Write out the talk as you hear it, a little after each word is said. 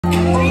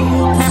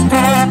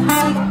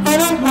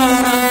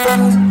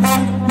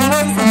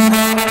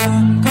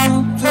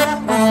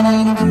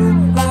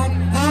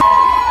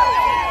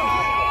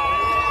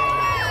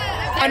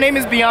name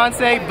is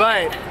Beyonce,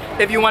 but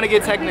if you want to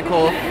get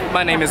technical,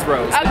 my name is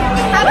Rose.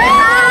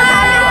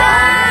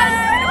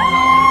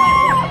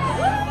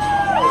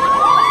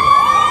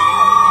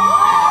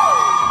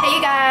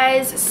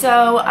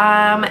 So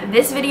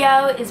this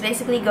video is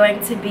basically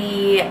going to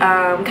be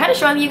kind of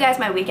showing you guys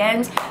my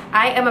weekends.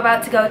 I am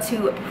about to go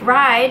to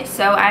Pride,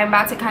 so I'm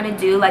about to kind of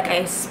do like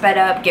a sped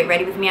up get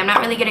ready with me. I'm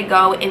not really going to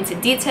go into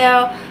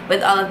detail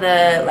with all of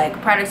the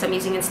like products I'm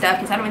using and stuff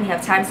because I don't really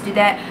have time to do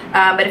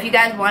that, but if you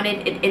guys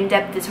wanted an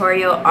in-depth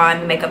tutorial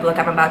on the makeup look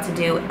I'm about to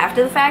do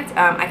after the fact,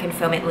 I can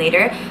film it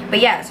later.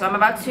 But yeah, so I'm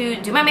about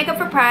to do my makeup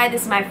for Pride.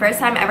 This is my first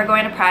time ever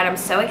going to Pride. I'm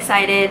so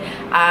excited.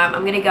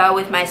 I'm gonna go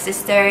with my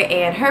sister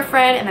and her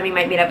friend, and then we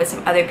might meet up with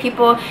some other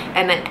people,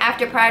 and then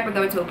after Pride we're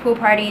going to a pool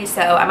party,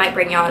 so I might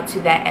bring y'all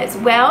to that as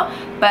well.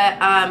 But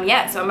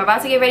yeah, so I'm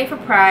about to get ready for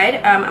Pride.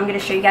 I'm gonna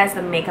show you guys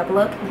the makeup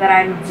look that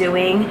I'm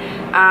doing.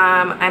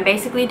 I'm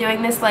basically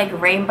doing this like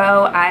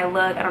rainbow eye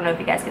look. I don't know if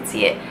you guys can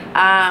see it.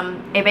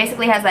 It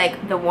basically has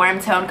like the warm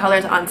tone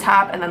colors on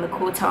top and then the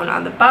cool tone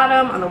on the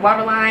bottom on the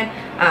waterline.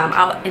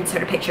 I'll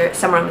insert a picture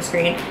somewhere on the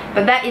screen,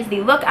 but that is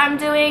the look I'm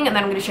doing, and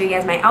then I'm gonna show you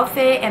guys my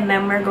outfit, and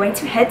then we're going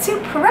to head to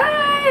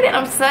Pride, and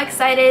I'm so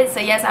excited. So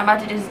yes, I'm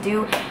about to just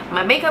do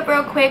my makeup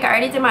real quick. I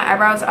already did my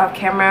eyebrows off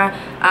camera.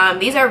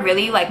 These are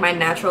really like my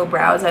natural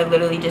brows. I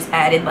literally just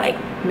added like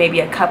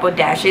maybe a couple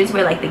dashes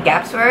where like the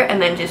gaps were,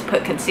 and then just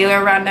put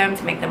concealer around them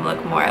to make them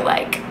look more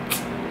like,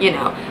 you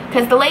know,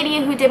 because the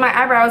lady who did my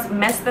eyebrows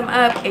messed them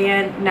up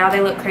and now they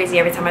look crazy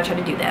every time I try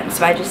to do them,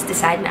 so I just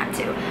decided not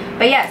to.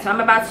 But yeah, so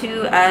I'm about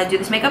to do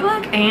this makeup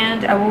look,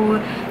 and I will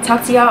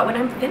talk to y'all when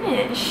I'm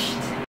finished.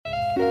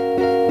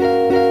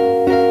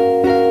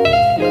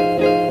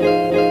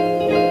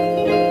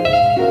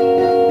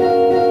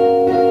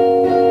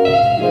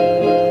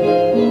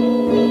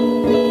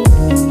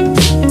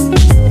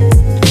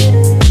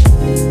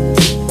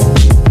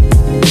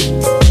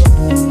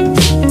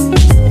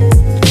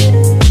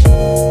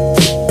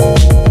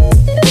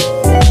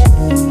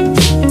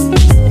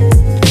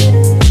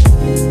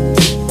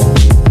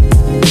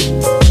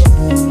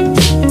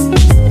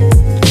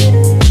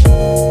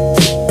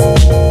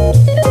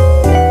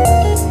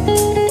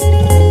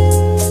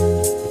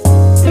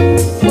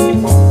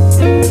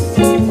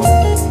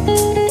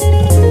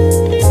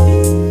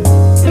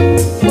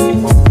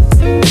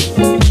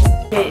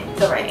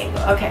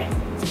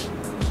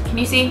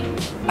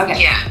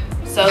 Okay. Yeah.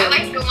 So I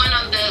like the one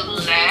on the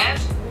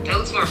left. That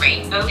looks more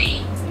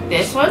rainbowy.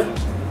 This one?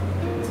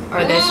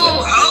 Or this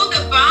one? Oh,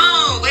 the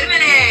phone. Wait a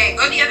minute.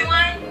 Oh, the other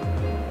one?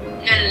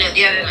 No,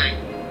 the other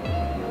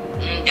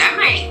one. That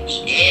might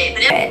be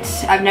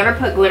it. I've never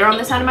put glitter on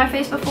the side of my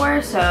face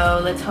before,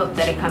 so let's hope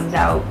that it comes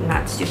out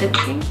not stupid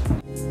looking.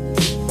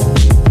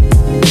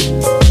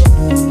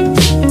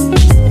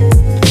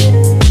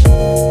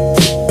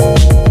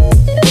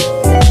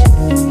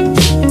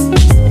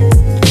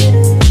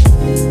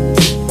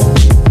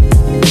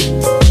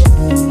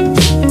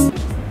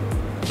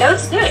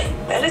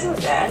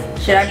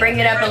 Should I bring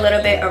it up a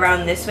little bit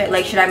around this way?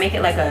 Like, should I make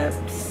it like a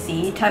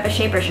C type of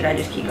shape, or should I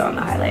just keep going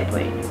the highlight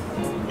point?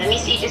 Let me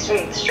see, just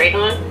straight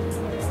on.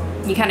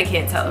 You kind of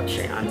can't tell it's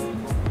straight on.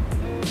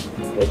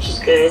 Which is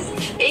good.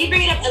 Yeah, you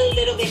bring it up a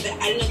little bit, but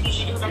I don't know if you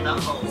should do like the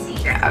whole C.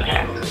 Yeah,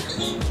 okay.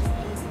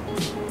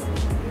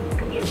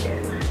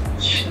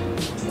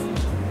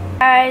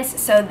 Guys,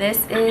 so this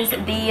is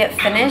the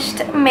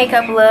finished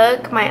makeup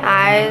look. My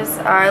eyes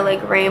are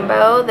like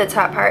rainbow. The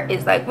top part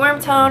is like warm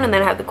tone, and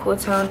then I have the cool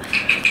tone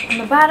on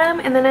the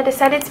bottom, and then I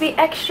decided to be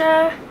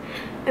extra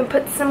and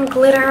put some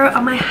glitter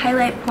on my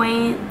highlight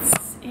points.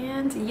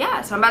 And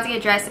yeah, so I'm about to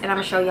get dressed, and I'm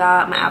gonna show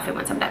y'all my outfit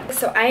once I'm done.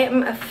 So I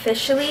am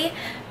officially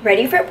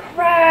ready for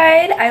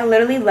Pride. I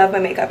literally love my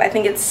makeup. I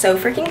think it's so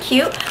freaking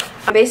cute.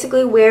 I'm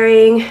basically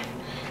wearing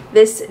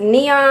this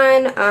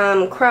neon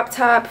crop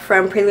top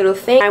from Pretty Little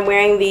Thing. I'm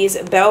wearing these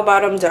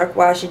bell-bottom dark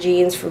wash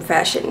jeans from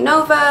Fashion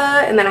Nova,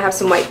 and then I have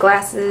some white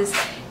glasses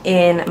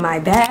in my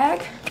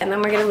bag. And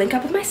then we're gonna link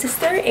up with my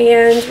sister,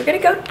 and we're gonna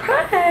go to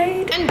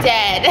Pride. I'm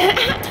dead.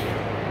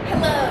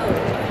 Hello,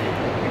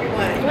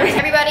 everyone. What's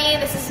everybody?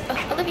 This is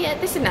Olivia.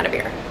 This is not a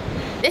beer.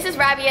 This is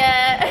Rabia.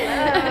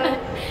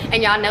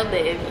 And y'all know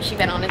Liv. She's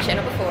been on the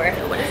channel before.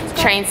 What is this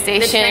called? Train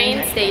station. The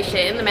train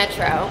station, the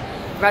metro.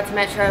 We're about to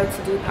metro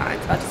to DuPont.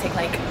 It's about to take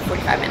like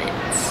 45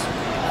 minutes.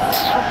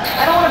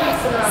 I don't want to be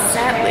so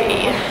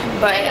sadly,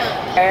 but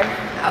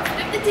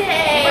outfit of the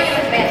day.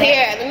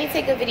 Here, let me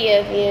take a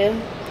video of you.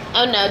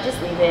 Oh no, just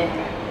leave it.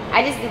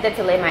 I just did that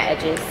to lay my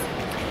edges.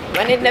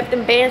 Running up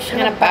them bands,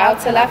 trying to bow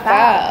till I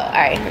fall. All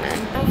right, hold on.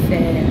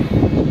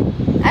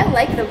 Outfit. I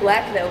like the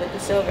black though with the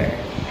silver.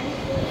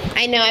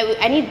 I know.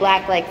 I need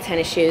black like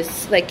tennis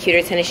shoes, like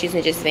cuter tennis shoes,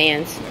 and just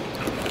Vans.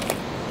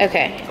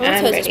 Okay,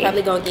 I'm ready. It's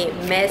probably gonna get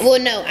messy. Well,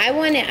 no, I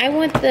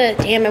want the,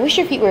 damn, I wish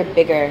your feet were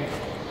bigger.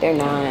 They're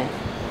not.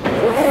 I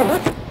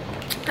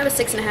have a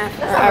 6.5.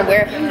 I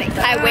wear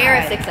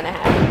a 6.5.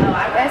 Oh,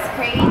 that's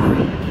crazy.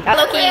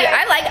 Loki,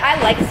 I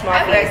like small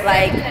feet.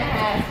 Like,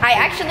 I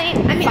actually,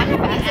 fun fact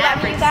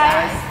about me,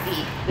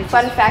 guys.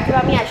 Fun fact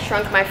about me, I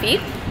shrunk my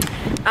feet.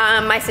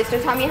 My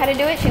sister taught me how to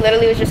do it. She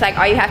literally was just like,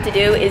 all you have to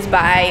do is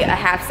buy a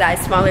half size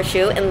smaller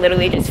shoe and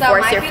literally just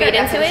force your feet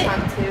into it.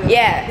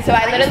 Yeah, so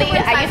I used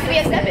to be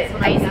a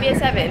 7. I used to be a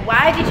 7.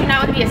 Why did you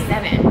not want to be a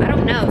 7? I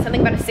don't know.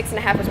 Something about a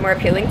 6.5 was more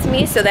appealing to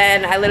me. So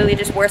then I literally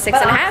just wore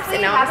 6.5s,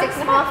 and now I'm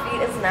 6.5. Small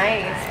feet is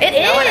nice. It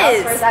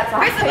is. First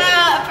of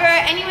all, for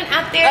anyone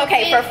out there,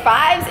 Okay, for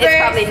 5s, it's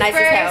probably nice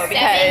as hell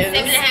because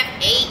 7,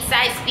 7.5, 8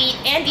 size feet,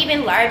 and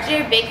even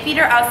larger, big feet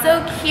are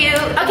also cute.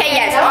 Okay,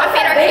 yes, all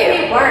feet are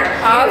cute.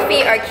 All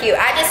feet are cute.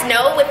 I just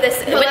know with this,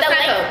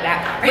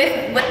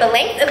 with the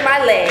length of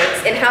my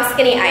legs and how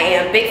skinny I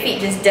am, big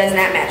feet just does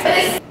not match with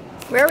me.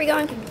 Where are we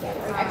going?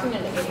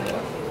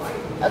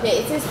 Okay,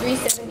 it says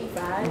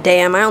 $3.75.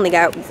 Damn, I only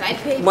got So I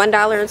paid.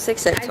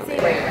 $1.06 on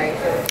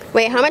it.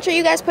 Wait, how much are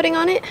you guys putting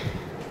on it?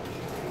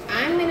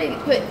 I'm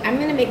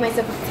gonna make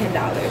myself $10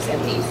 at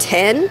least.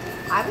 10?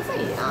 I would say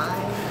 9.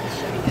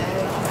 Should be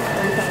good.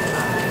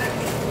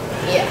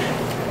 Yeah.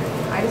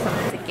 I just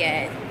don't To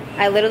get.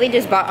 I literally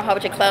just bought a whole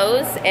bunch of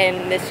clothes,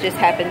 and this just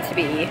happened to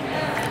be.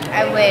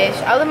 I wish.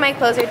 All of my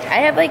clothes are.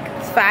 I have like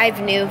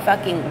 5 new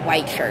fucking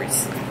white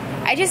shirts.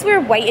 I just wear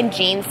white and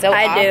jeans so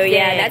often. I do,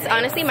 yeah. That's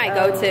honestly my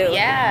go-to.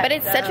 Yeah. But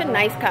it's such a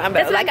nice combo.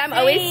 That's what Like I'm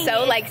always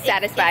so like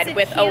satisfied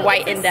with a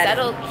white and denim.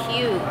 Subtle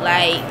cute,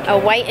 like A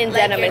white and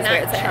denim you're is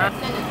where it's not at.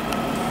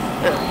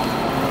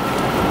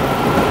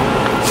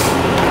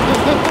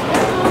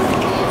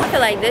 I feel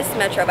like this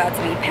metro about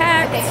to be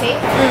packed. I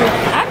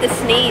have to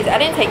sneeze. I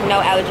didn't take no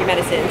allergy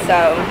medicine,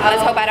 so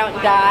let's hope I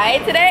don't die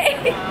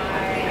today.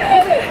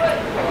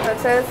 So it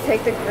says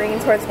take the green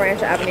towards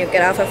Branch Avenue,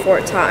 get off at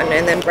Fort Taunton,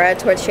 and then red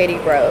towards Shady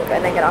Grove,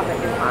 and then get off at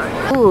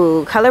DuPont.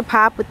 Ooh, color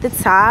pop with the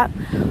top.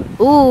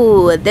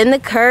 Ooh, then the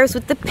curves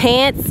with the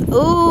pants.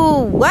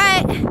 Ooh,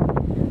 what?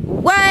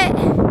 What?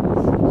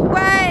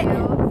 What?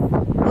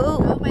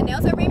 Ooh, Oh, my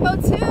nails are rainbow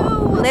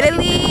too.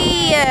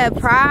 literally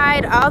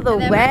pride all the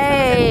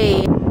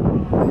way.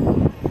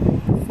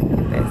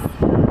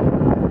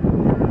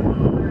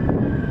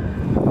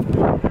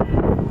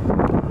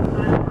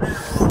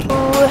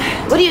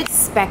 What are you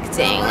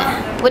expecting?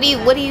 What do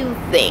you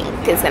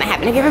think is gonna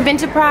happen? Have you ever been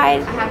to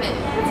Pride? I haven't.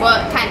 Well,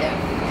 kind of.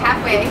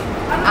 Halfway.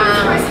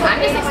 I'm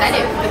just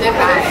excited for the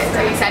vibes.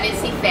 I'm excited to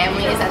see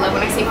families. I love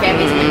when I see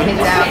families and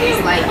kids out.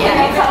 It's like,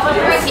 yeah,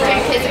 teach your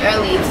kids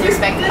early to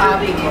respect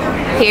all people.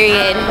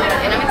 Period.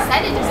 And I'm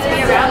excited just to be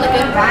around the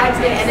good vibes,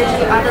 good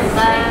energy, all the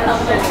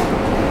love.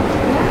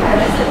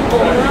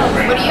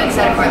 What are you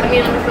excited for? Let me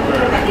know.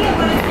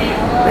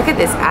 Look at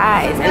this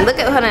eyes. And look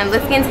at, hold on,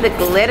 let's get into the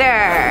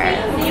glitter.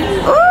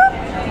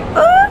 Ooh,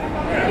 ooh,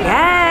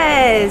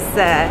 yes.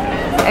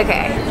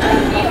 Okay.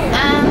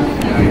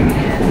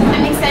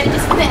 I'm excited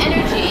just for the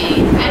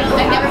energy. I've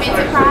never been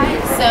to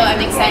Pride, so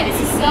I'm excited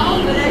to see all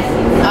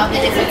the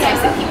different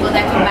types of people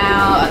that come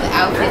out, all the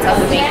outfits, all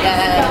the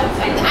makeup.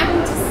 I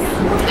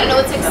don't know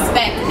what to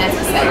expect, and that's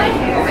exciting.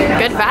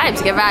 Good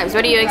vibes, good vibes.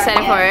 What are you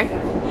excited for?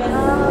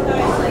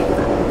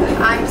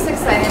 I'm just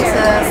excited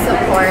to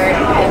support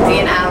and be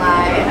an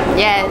ally.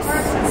 Yes.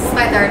 This is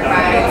my 3rd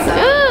Pride, so.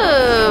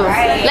 Ooh.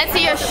 Let's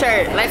see your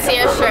shirt. Let's see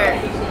your shirt.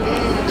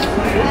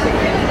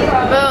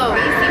 Boom.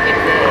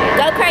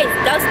 Go crazy,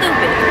 go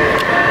stupid.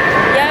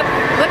 Yep.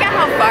 Look at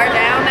how far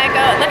down that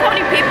goes. Look how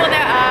many people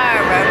there are,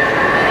 bro.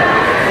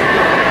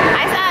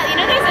 I saw,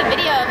 you know, there's a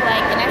video of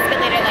like an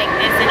escalator like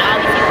this and all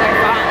these people are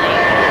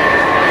falling.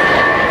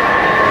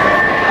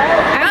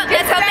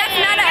 Let's hope that's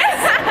not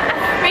us.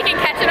 We can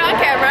catch it on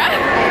camera.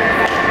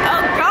 Oh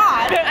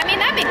God. I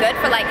mean, that'd be good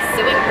for like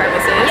suing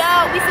purposes. Yo,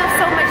 we still have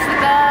so much to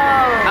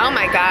go. Oh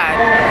my God.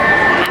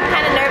 I'm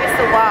kind of nervous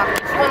to walk.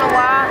 You want to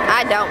walk?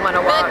 I don't want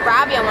to walk. Good,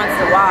 Rabia wants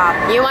to walk.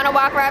 You want to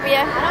walk,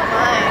 Rabia? I don't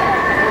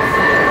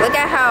mind. Look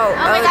at how.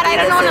 Oh my God, I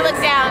don't want to look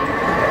down.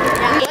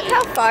 Look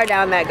how far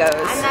down that goes.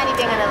 I'm not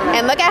even gonna look.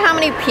 And look at how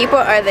many people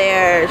are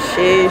there.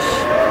 Sheesh.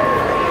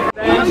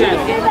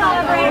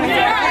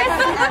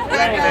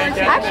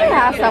 I actually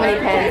have so many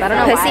pens. I don't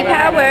know Pussy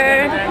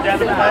power.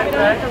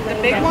 The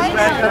big ones?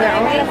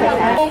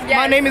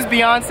 My name is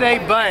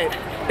Beyonce, but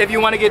if you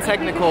want to get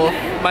technical,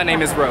 my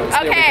name is Rose.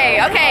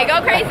 Okay, okay,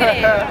 go crazy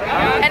then.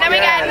 And then we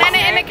got Nana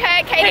in the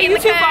cut, Katie in the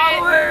cut.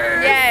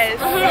 Followers. Yes,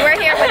 we're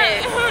here with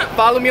it.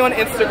 Follow me on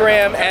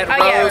Instagram at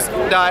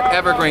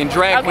rose.evergreen.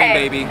 Drag queen,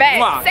 baby. Bet.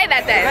 Mwah. Say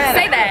that then.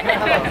 Say that.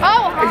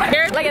 Oh,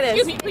 look at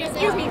this.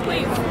 Excuse me,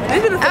 please.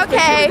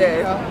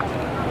 Okay.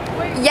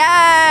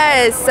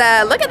 Yes.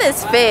 Look at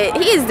this fit.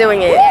 He is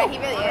doing it. Yeah, he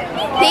really is.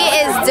 He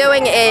is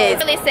doing it.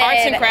 Really said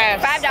Arts and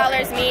crafts.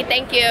 $5 me.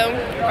 Thank you.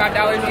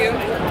 $5 you?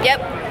 Yep.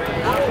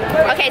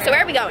 Okay, so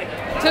where are we going?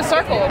 To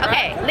circle. Bro.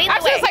 Okay, lead the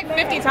Actually, way. it's like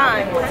 50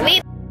 times.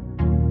 Lead.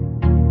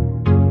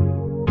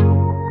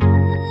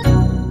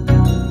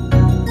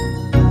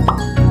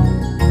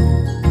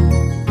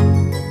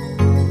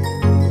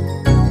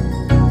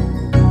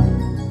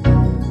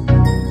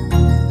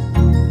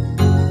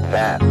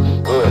 That's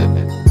good.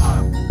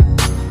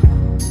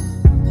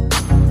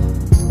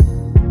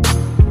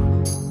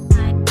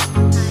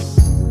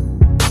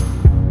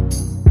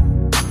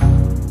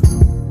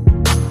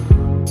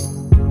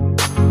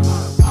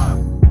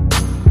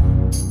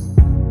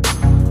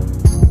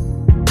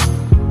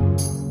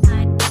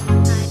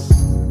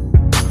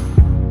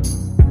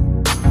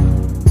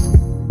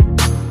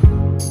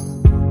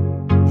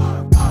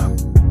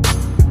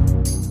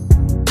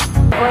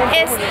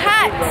 It's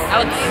hot.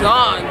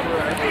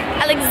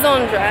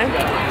 Alexandra.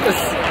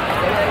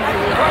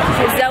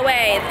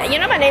 Zoe. You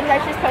know my name is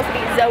actually supposed to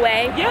be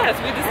Zoe. Yes,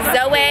 we just.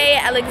 Zoe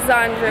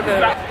Alexandra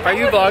Boone. Are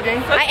you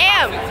vlogging? I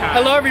am.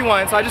 Hello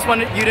everyone, so I just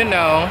wanted you to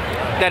know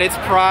that it's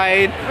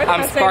Pride.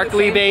 I'm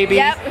Sparkly Baby.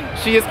 Yep.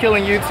 She is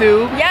killing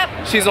YouTube.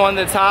 Yep. She's on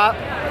the top.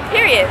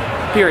 Period.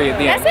 Period.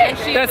 The end.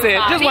 That's it. That's it.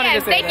 Just wanted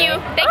to say Thank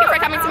you. Thank you for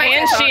coming to my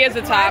And TikTok. she is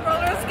the top.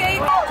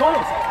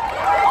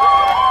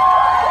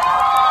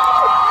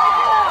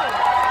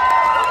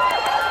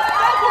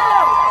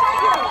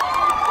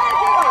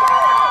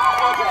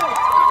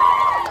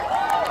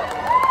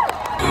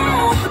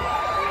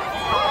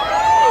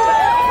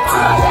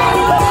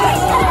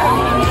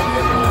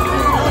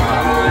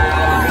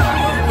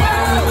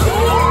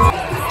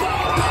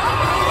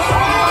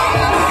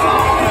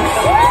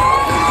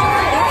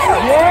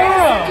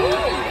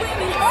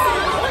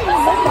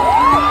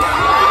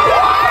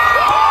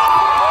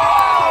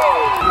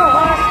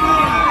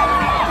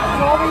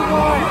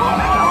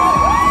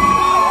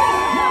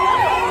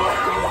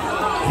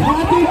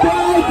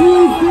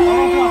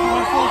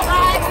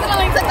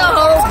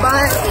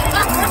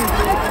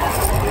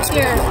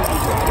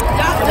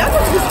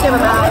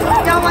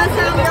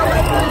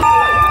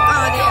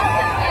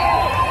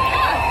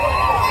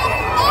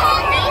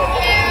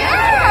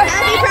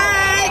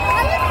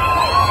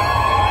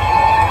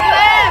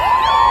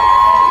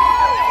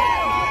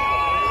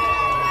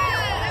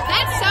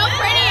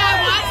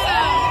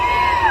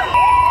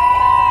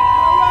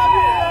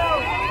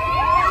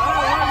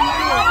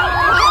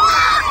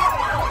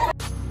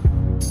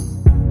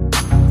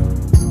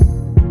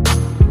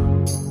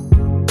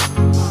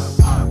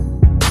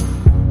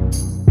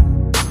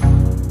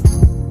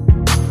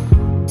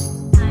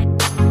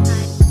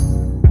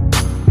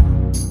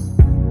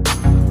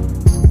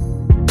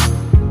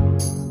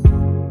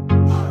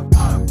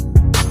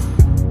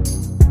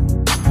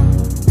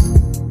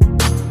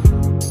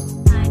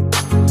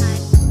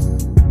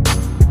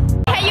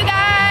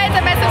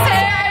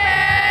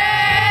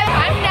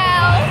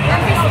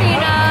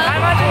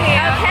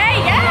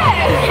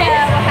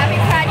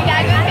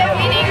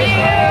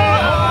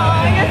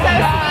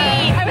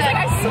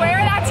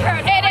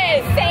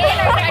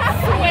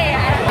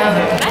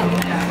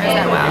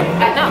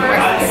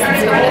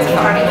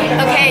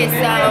 Okay,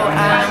 so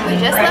we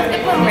just left the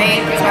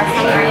parade because we're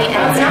hungry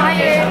and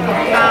tired.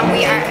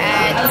 We are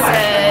at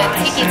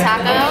Tiki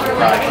Taco.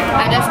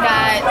 I just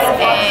got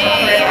a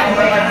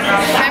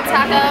shrimp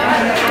taco,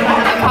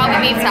 a Kobe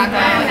beef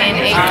taco,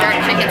 and a jerk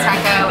chicken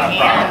taco,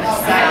 and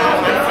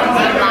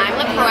some lime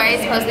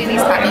LaCroix. Supposedly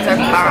these tacos are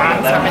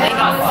bomb, so I'm really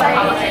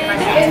excited.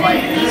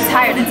 I'm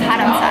tired, it's hot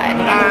outside.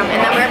 And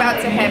then we're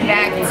about to head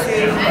back to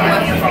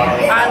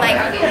our way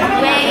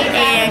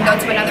and go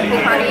to another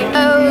pool party.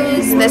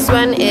 This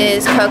one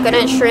is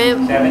coconut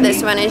shrimp,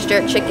 this one is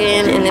jerk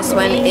chicken, and this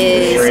one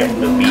is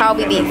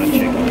Kobe beef.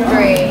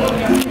 Great.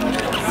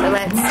 So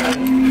let's see.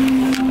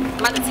 I'm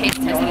about to taste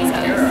test these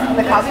others.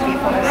 The Kobe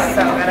beef one is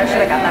so good. I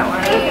should have got that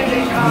one.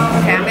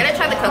 Okay, I'm gonna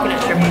try the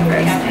coconut shrimp one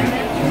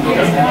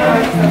first.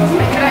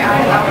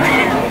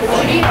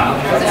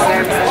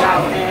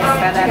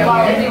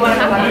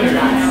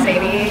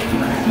 Sadie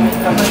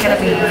was gonna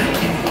be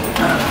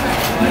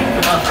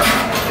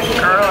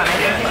Grwm.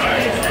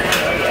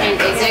 And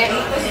is it?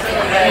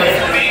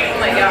 Oh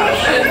my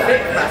gosh.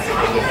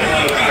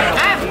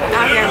 I'm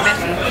out here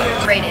messy.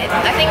 Rated.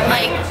 I think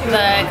like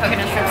the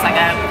coconut shrimp's like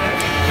a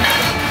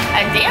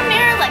damn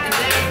near like a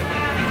good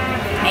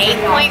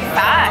 8.5.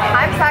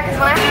 I'm sad because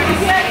when I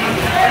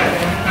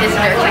This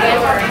jerk chicken.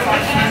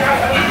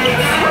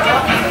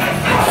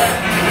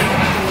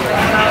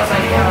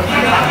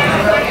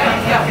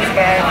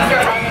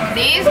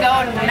 These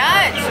go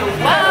nuts.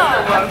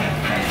 Whoa.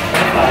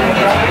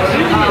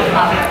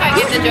 I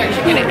give the jerk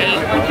chicken an 8.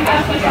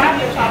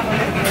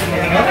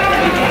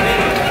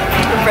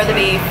 For the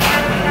beef.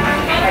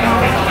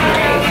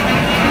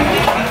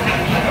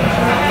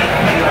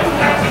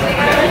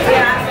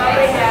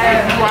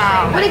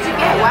 Wow. What did you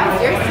get? Why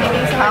is yours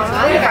taking so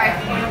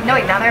much? No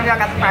wait, now that everyone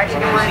got the fried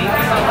chicken one.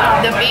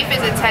 The beef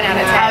is a 10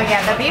 out of 10. Oh yeah,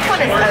 the beef one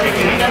is OC.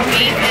 The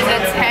beef is a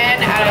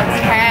 10 out of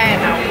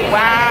 10.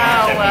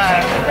 Wow.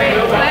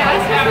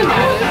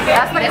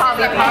 That's the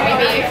Kobe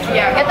beef.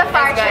 Yeah. Get the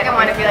fried chicken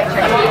one if you like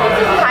chicken.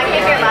 I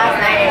came here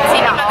last night. See,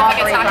 Got I'm all not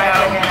the 3 fucking fried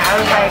taco. chicken. I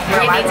was like,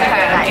 We need to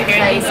have if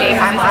you're in DC.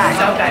 I'm glad.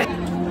 So good.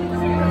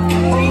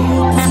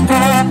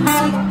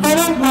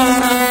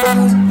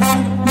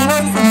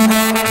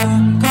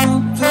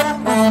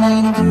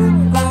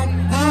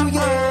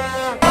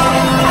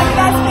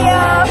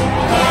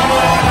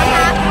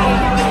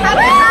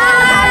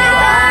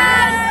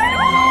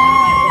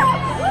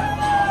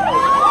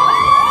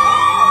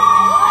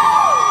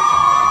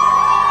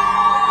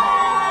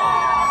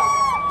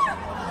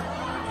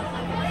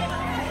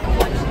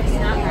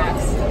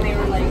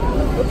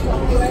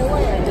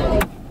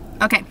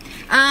 Okay,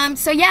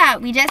 so yeah,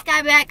 we just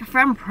got back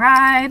from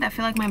Pride. I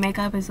feel like my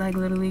makeup is like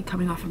literally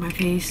coming off of my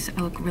face.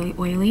 I look really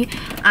oily.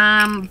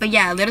 But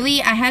yeah,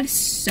 literally I had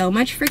so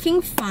much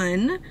freaking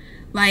fun.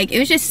 Like, it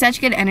was just such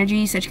good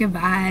energy, such good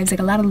vibes, like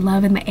a lot of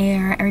love in the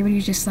air. Everybody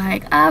was just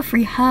like,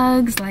 free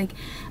hugs, like,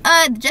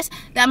 just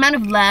the amount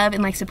of love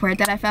and like support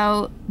that I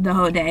felt the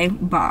whole day,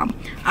 bomb.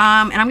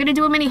 And I'm gonna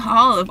do a mini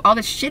haul of all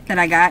the shit that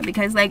I got,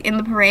 because like in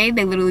the parade,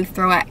 they literally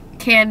throw out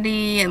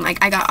candy, and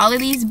like I got all of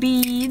these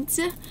beads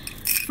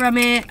from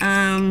it.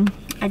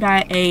 I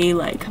got a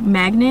like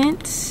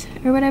magnet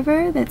or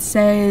whatever that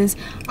says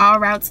all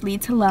routes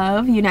lead to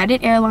love,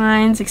 United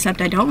Airlines,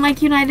 except I don't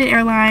like United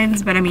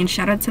Airlines, but I mean,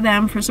 shout out to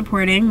them for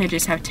supporting. They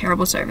just have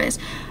terrible service.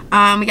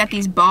 We got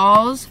these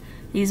balls,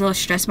 these little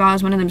stress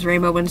balls. One of them's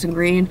rainbow, one's in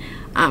green,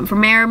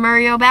 from Mayor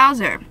Muriel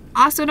Bowser.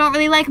 Also don't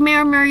really like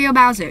Mayor Muriel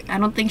Bowser. I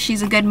don't think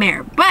she's a good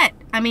mayor, but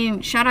I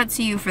mean, shout out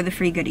to you for the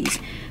free goodies.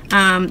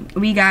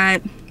 We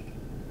got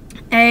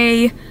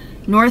a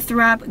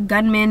Northrop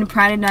Gunman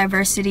Pride and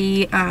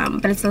Diversity,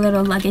 but it's a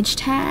little luggage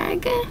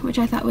tag, which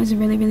I thought was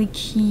really, really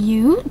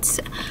cute.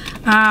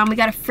 We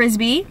got a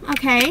frisbee,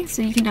 okay,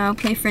 so you can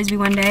play frisbee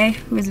one day.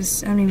 Who is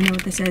this? I don't even know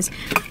what this is.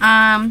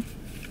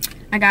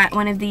 I got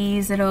one of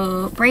these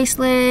little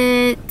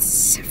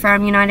bracelets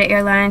from United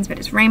Airlines, but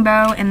it's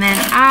rainbow. And then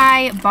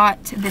I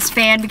bought this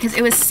fan because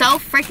it was so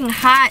freaking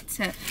hot.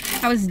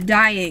 I was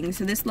dying,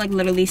 so this like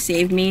literally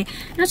saved me.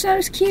 And I thought it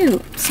was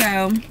cute.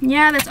 So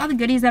yeah, that's all the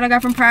goodies that I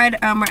got from Pride.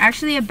 We're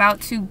actually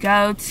about to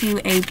go to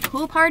a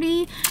pool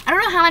party. I don't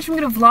know how much I'm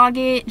gonna vlog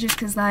it, just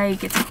cause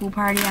like it's a pool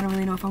party. I don't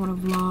really know if I wanna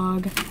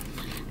vlog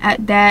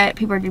at that.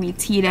 People are gonna be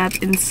teed up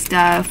and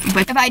stuff,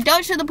 but if I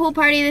don't show the pool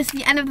party, this is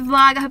the end of the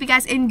vlog. I hope you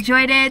guys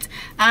enjoyed it.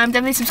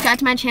 Definitely subscribe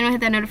to my channel, hit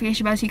that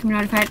notification bell so you can be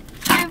notified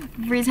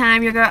every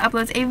time your girl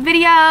uploads a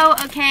video.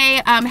 Okay,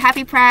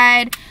 happy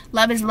Pride,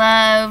 love is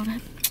love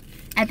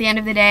at the end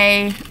of the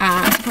day.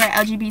 Support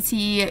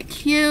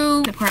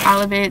LGBTQ, support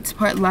all of it,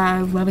 support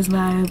love, love is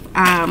love.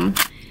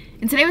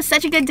 And today was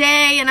such a good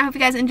day, and I hope you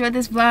guys enjoyed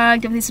this vlog.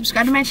 Definitely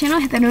subscribe to my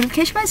channel, hit that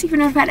notification bell so you can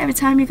be notified every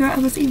time your girl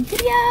uploads a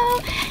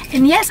video.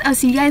 And yes, I'll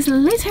see you guys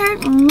later.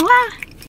 Mwah!